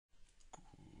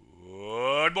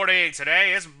Good morning.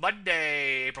 Today is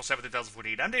Monday, April 7th,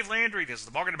 2014. I'm Dave Landry. This is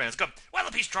the Market Minutes. Go. Well,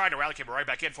 the piece tried to rally, came right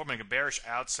back in, forming a bearish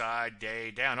outside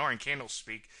day down. Or in candles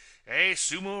speak, a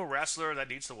sumo wrestler that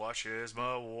needs to wash his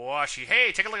mawashi.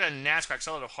 Hey, take a look at NASDAQ.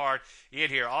 Sell it hard in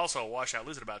here. Also, wash out,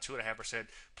 losing about 2.5%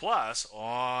 plus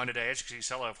on today. As you can see,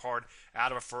 sell it hard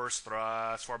out of a first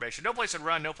thrust formation. No place to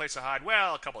run, no place to hide.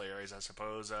 Well, a couple of areas, I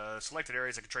suppose. Selected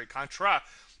areas that can trade contra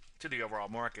to the overall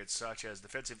market, such as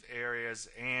defensive areas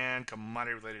and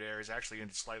commodity-related areas, actually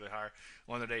ended slightly higher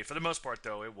on the day. For the most part,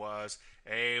 though, it was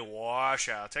a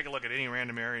washout. Take a look at any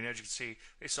random area, and as you can see,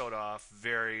 they sold off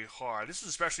very hard. This is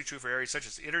especially true for areas such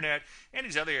as internet and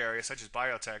these other areas, such as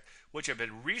biotech, which have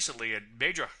been recently at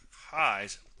major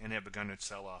highs and have begun to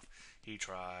sell off, he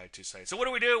tried to say. So what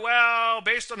do we do? Well,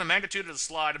 based on the magnitude of the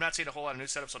slide, I'm not seeing a whole lot of new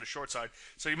setups on the short side,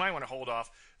 so you might want to hold off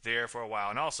there for a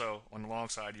while. And also, on the long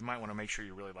side, you might want to make sure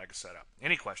you really like a setup.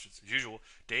 Any questions? As usual,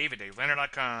 Dave at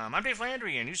DaveLandry.com. I'm Dave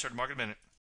Landry, and you started Market Minute.